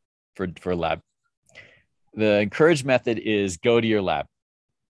for lab. The encouraged method is go to your lab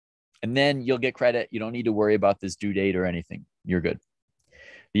and then you'll get credit. You don't need to worry about this due date or anything. You're good.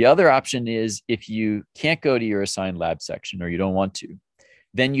 The other option is if you can't go to your assigned lab section or you don't want to,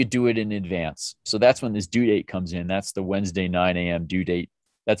 then you do it in advance. So that's when this due date comes in. That's the Wednesday 9 a.m. due date.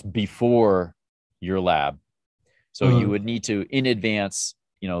 That's before your lab. So you would need to, in advance,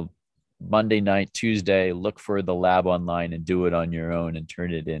 Monday night, Tuesday, look for the lab online and do it on your own and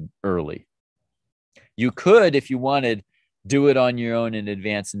turn it in early. You could, if you wanted, do it on your own in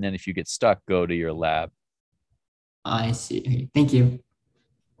advance. And then if you get stuck, go to your lab. I see. Okay, thank you.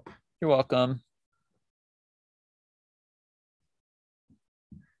 You're welcome.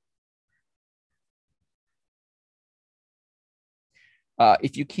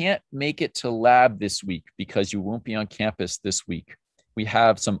 If you can't make it to lab this week because you won't be on campus this week, we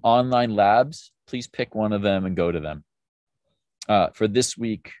have some online labs. Please pick one of them and go to them. For this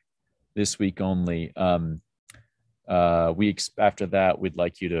week only, weeks after that, we'd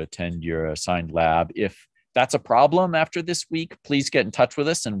like you to attend your assigned lab. If that's a problem after this week, please get in touch with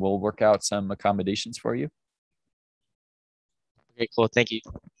us and we'll work out some accommodations for you. Okay, cool. Thank you.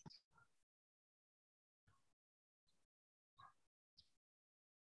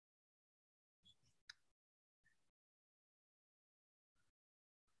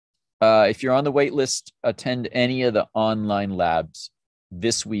 If you're on the wait list, attend any of the online labs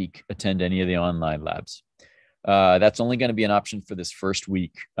this week. Attend any of the online labs. That's only going to be an option for this first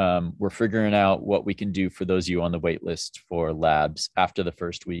week. We're figuring out what we can do for those of you on the wait list for labs after the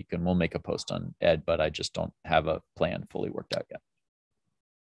first week, and we'll make a post on Ed, but I just don't have a plan fully worked out yet.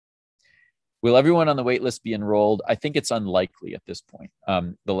 Will everyone on the wait list be enrolled? I think it's unlikely at this point.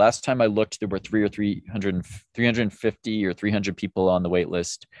 The last time I looked, there were 350 or 300 people on the wait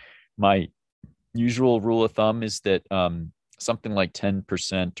list. My usual rule of thumb is that something like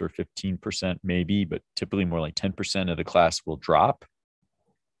 10% or 15% maybe, but typically more like 10% of the class will drop.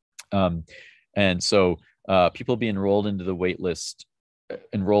 And so people be enrolled into the wait list,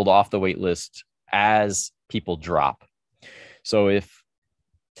 enrolled off the wait list as people drop. So if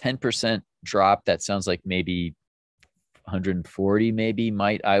 10% drop, that sounds like maybe 140 maybe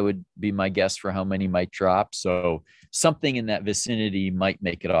would be my guess for how many might drop. So something in that vicinity might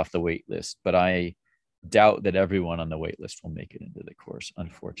make it off the wait list, but I doubt that everyone on the wait list will make it into the course.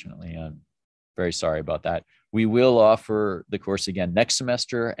 Unfortunately, I'm very sorry about that. We will offer the course again next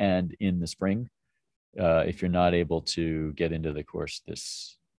semester and in the spring if you're not able to get into the course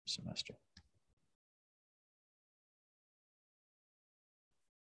this semester.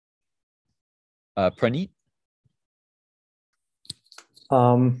 Praneet?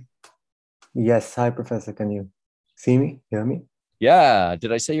 Yes. Hi, Professor. Can you see me, hear me? Yeah.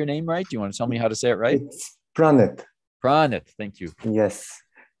 Did I say your name right? Do you want to tell me how to say it right? It's Pranit. Pranit. Thank you. Yes.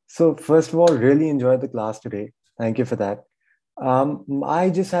 So first of all, really enjoyed the class today. Thank you for that.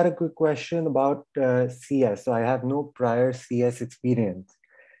 I just had a quick question about CS. So I have no prior CS experience.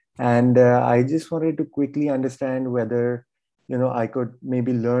 And I just wanted to quickly understand whether, I could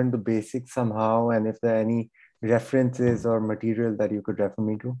maybe learn the basics somehow, and if there are any references or material that you could refer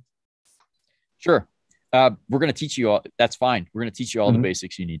me to. Sure. We're going to teach you all. That's fine. We're going to teach you all the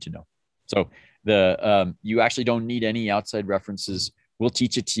basics you need to know. So you actually don't need any outside references. We'll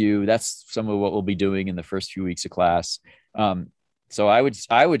teach it to you. That's some of what we'll be doing in the first few weeks of class. So what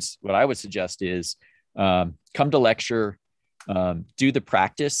I would suggest is come to lecture, do the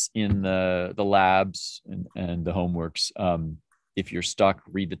practice in the labs and the homeworks. If you're stuck,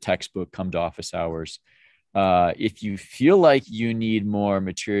 read the textbook, come to office hours. If you feel like you need more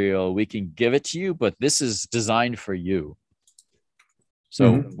material, we can give it to you, but this is designed for you.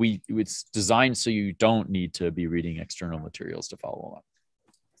 So it's designed so you don't need to be reading external materials to follow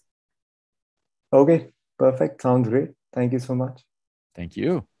along. Okay, perfect. Sounds great. Thank you so much. Thank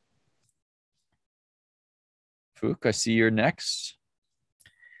you. Fook, I see you're next.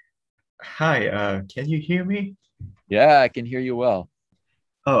 Hi, can you hear me? Yeah, I can hear you well.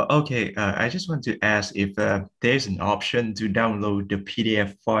 Oh, okay. I just want to ask if there's an option to download the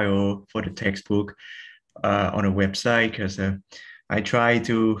PDF file for the textbook on a website, because I try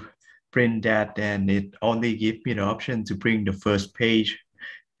to print that and it only gives me the option to print the first page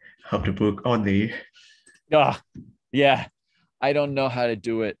of the book only. Yeah, I don't know how to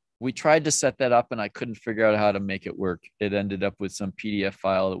do it. We tried to set that up and I couldn't figure out how to make it work. It ended up with some PDF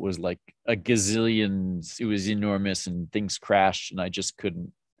file that was like a gazillion. It was enormous and things crashed and I just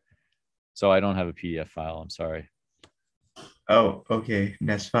couldn't. So I don't have a PDF file. I'm sorry. Oh, okay.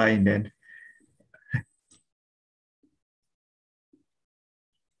 That's fine then.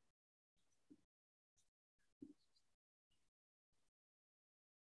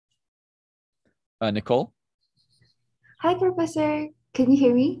 Nicole? Hi, Professor. Can you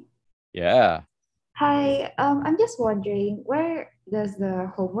hear me? Yeah. Hi. I'm just wondering, where does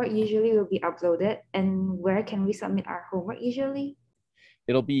the homework usually will be uploaded, and where can we submit our homework usually?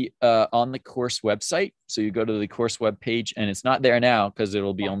 It'll be on the course website. So you go to the course web page, and it's not there now because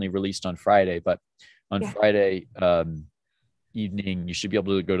it'll be only released on Friday. But on Friday evening, you should be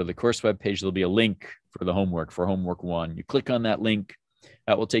able to go to the course web page. There'll be a link for the homework, for homework 1. You click on that link.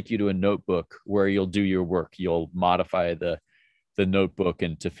 That will take you to a notebook where you'll do your work. You'll modify the notebook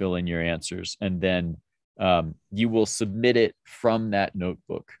and to fill in your answers. And then you will submit it from that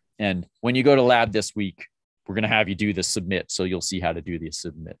notebook. And when you go to lab this week, we're going to have you do the submit. So you'll see how to do the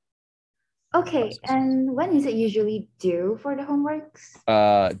submit. Okay. Process. And when is it usually due for the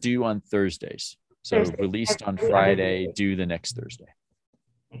homeworks? Due on Thursdays. So released on Friday, due the next Thursday.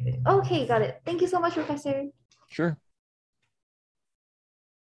 Okay, got it. Thank you so much, Professor. Sure.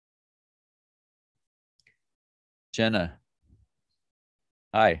 Jenna.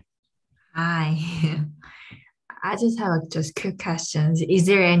 Hi. Hi. I just have just quick questions. Is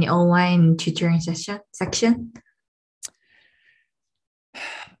there any online tutoring section?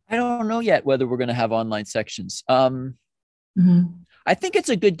 I don't know yet whether we're going to have online sections. Mhm. I think it's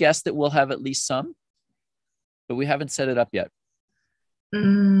a good guess that we'll have at least some, but we haven't set it up yet.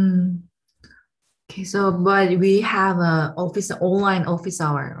 Mm. Okay, so but we have a online office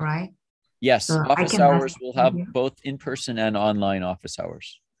hour, right? Yes, So I office can hours ask will have you. both in-person and online office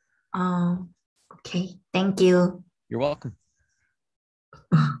hours. Okay, thank you. You're welcome.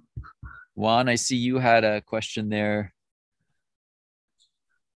 Juan, I see you had a question there.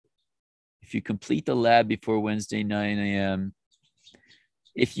 If you complete the lab before Wednesday, 9 a.m.,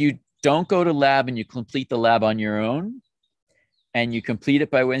 if you don't go to lab and you complete the lab on your own, and you complete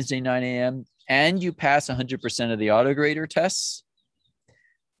it by Wednesday, 9 a.m., and you pass 100% of the autograder tests,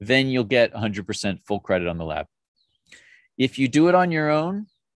 then you'll get 100% full credit on the lab. If you do it on your own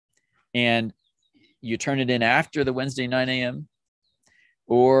and you turn it in after the Wednesday, 9 a.m.,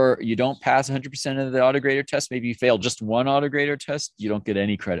 or you don't pass 100% of the autograder test, maybe you fail just one autograder test, you don't get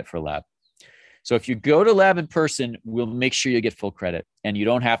any credit for lab. So if you go to lab in person, we'll make sure you get full credit and you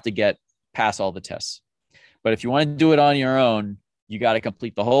don't have to pass all the tests. But if you want to do it on your own, you got to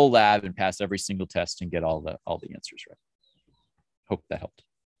complete the whole lab and pass every single test and get all the answers right. Hope that helped.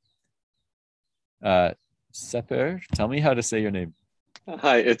 Seper, tell me how to say your name.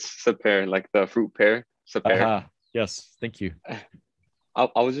 Hi, it's Seper, like the fruit pear. Seper. Yes, thank you. I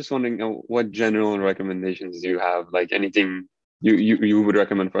was just wondering what general recommendations do you have? Like anything you would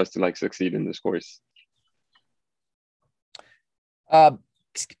recommend for us to like succeed in this course?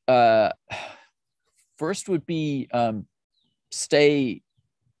 First would be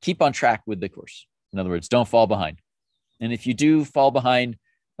keep on track with the course. In other words, don't fall behind. And if you do fall behind,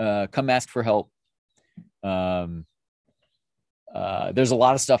 come ask for help. There's a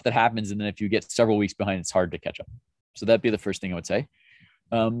lot of stuff that happens, and then if you get several weeks behind, it's hard to catch up. So that'd be the first thing I would say.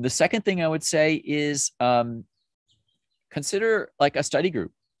 The second thing I would say is consider like a study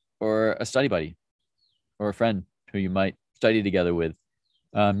group or a study buddy or a friend who you might study together with.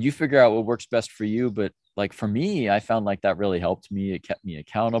 You figure out what works best for you, but like for me, I found like that really helped me. It kept me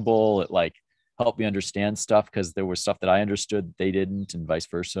accountable. It like helped me understand stuff because there was stuff that I understood they didn't, and vice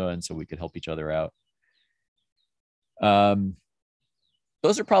versa, and so we could help each other out.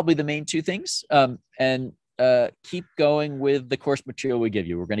 Those are probably the main two things. And keep going with the course material we give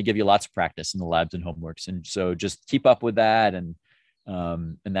you. We're going to give you lots of practice in the labs and homeworks, and so just keep up with that, and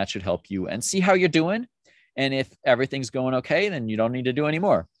that should help you. And see how you're doing. And if everything's going okay, then you don't need to do any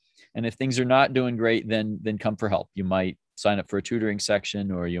more. And if things are not doing great, then come for help. You might sign up for a tutoring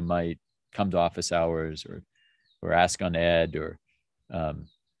section, or you might come to office hours, or ask on Ed, or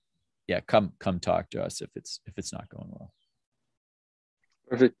come talk to us if it's not going well.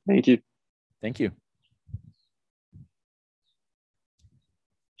 Perfect. Thank you. Thank you.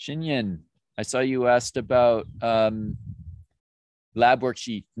 Shinyan, I saw you asked about lab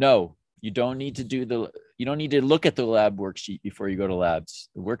worksheet. No, you don't need to look at the lab worksheet before you go to labs.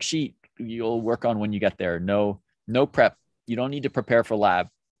 The worksheet you'll work on when you get there. No prep. You don't need to prepare for lab.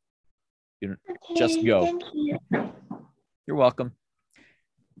 Just go. Thank you. You're welcome.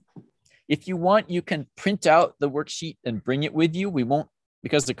 If you want, you can print out the worksheet and bring it with you. We won't,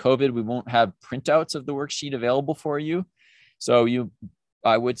 because of COVID, we won't have printouts of the worksheet available for you. So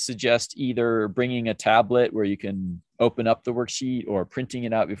I would suggest either bringing a tablet where you can open up the worksheet, or printing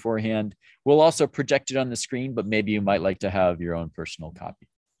it out beforehand. We'll also project it on the screen, but maybe you might like to have your own personal copy.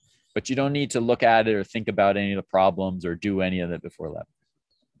 But you don't need to look at it or think about any of the problems or do any of it before lab.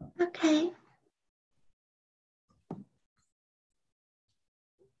 Okay.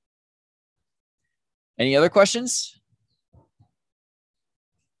 Any other questions?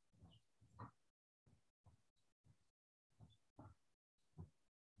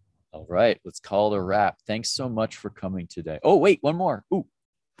 All right, let's call it a wrap. Thanks so much for coming today. Oh, wait, one more. Ooh.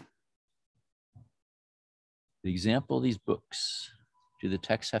 The example of these books. Do the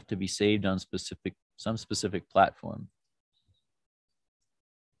texts have to be saved on some specific platform?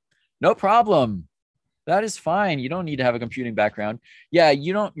 No problem. That is fine. You don't need to have a computing background. Yeah,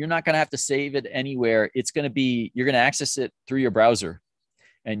 you're not going to have to save it anywhere. You're going to access it through your browser,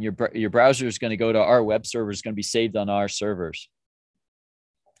 and your browser is going to go to our web server. Is going to be saved on our servers.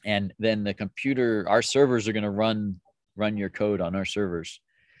 And then our servers are going to run your code on our servers.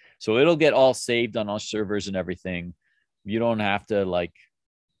 So it'll get all saved on our servers and everything. You don't have to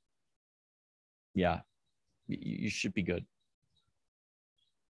you should be good.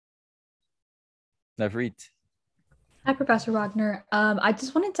 Navreet. Hi, Professor Wagner. I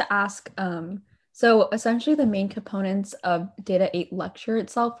just wanted to ask, So essentially the main components of Data 8 lecture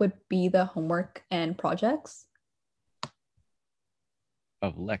itself would be the homework and projects.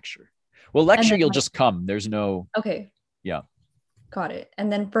 Of lecture. Well, lecture, then, you'll like- just come. There's no, Okay, yeah. got it.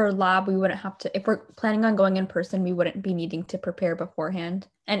 And then for lab, we wouldn't have to, if we're planning on going in person, we wouldn't be needing to prepare beforehand.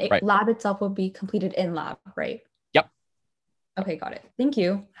 And Right. lab itself will be completed in lab, right? Yep. Okay, got it. Thank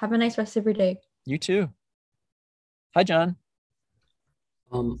you. Have a nice rest of your day. You too. Hi, John.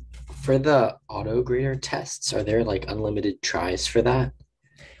 For the auto grader tests, are there like unlimited tries for that?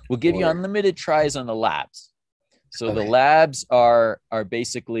 We'll give you Or- unlimited tries on the labs. So the Okay. labs are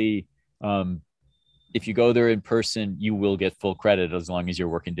basically, if you go there in person, you will get full credit as long as you're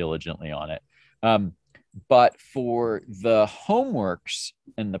working diligently on it. But for the homeworks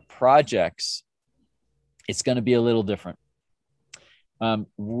and the projects, it's going to be a little different.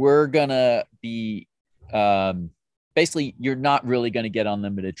 We're going to be, basically, you're not really going to get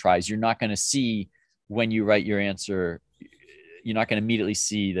unlimited tries. You're not going to see when you write your answer, you're not going to immediately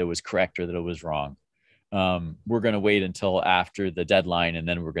see that it was correct or that it was wrong. We're going to wait until after the deadline, and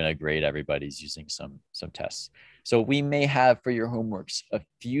then we're going to grade everybody's using some tests. So we may have for your homeworks a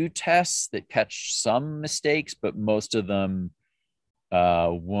few tests that catch some mistakes, but most of them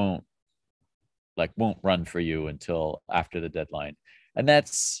won't run for you until after the deadline. And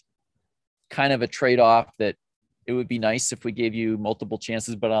that's kind of a trade-off that it would be nice if we gave you multiple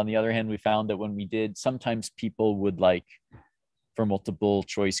chances. But on the other hand, we found that when we did, sometimes people would like, for multiple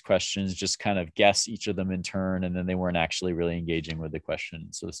choice questions, just kind of guess each of them in turn, and then they weren't actually really engaging with the question.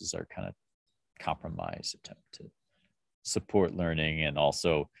 So this is our kind of compromise attempt to support learning and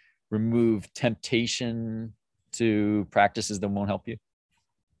also remove temptation to practices that won't help you.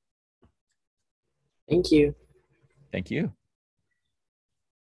 Thank you. Thank you.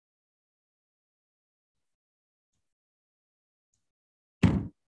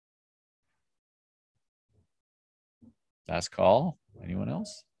 Last call. Anyone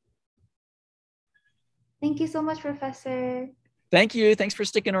else? Thank you so much, Professor. Thank you. Thanks for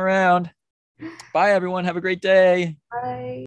sticking around. Bye, everyone. Have a great day. Bye.